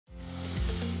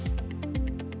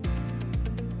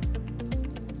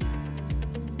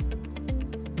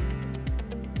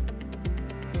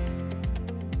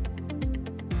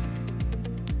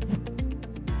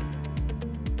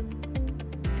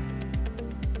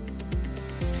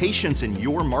patients in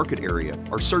your market area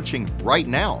are searching right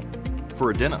now for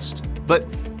a dentist. But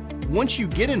once you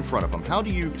get in front of them, how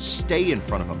do you stay in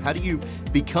front of them? How do you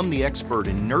become the expert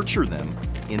and nurture them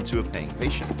into a paying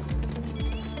patient?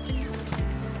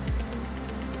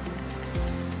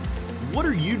 What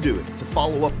are you doing to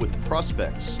follow up with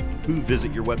prospects who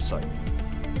visit your website?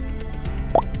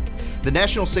 The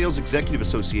National Sales Executive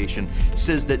Association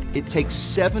says that it takes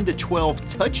 7 to 12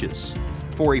 touches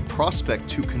for a prospect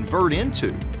to convert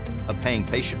into a paying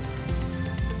patient.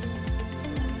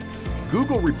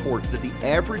 Google reports that the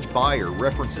average buyer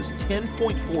references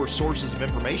 10.4 sources of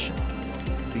information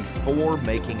before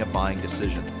making a buying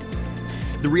decision.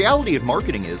 The reality of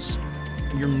marketing is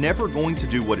you're never going to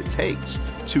do what it takes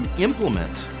to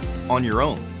implement on your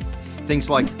own. Things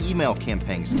like email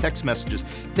campaigns, text messages,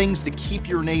 things to keep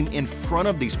your name in front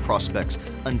of these prospects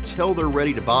until they're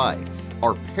ready to buy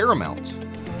are paramount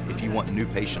if you want new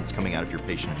patients coming out of your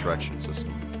patient attraction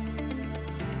system.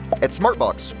 At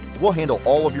SmartBox, we'll handle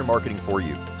all of your marketing for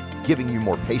you, giving you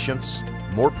more patients,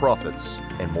 more profits,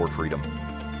 and more freedom.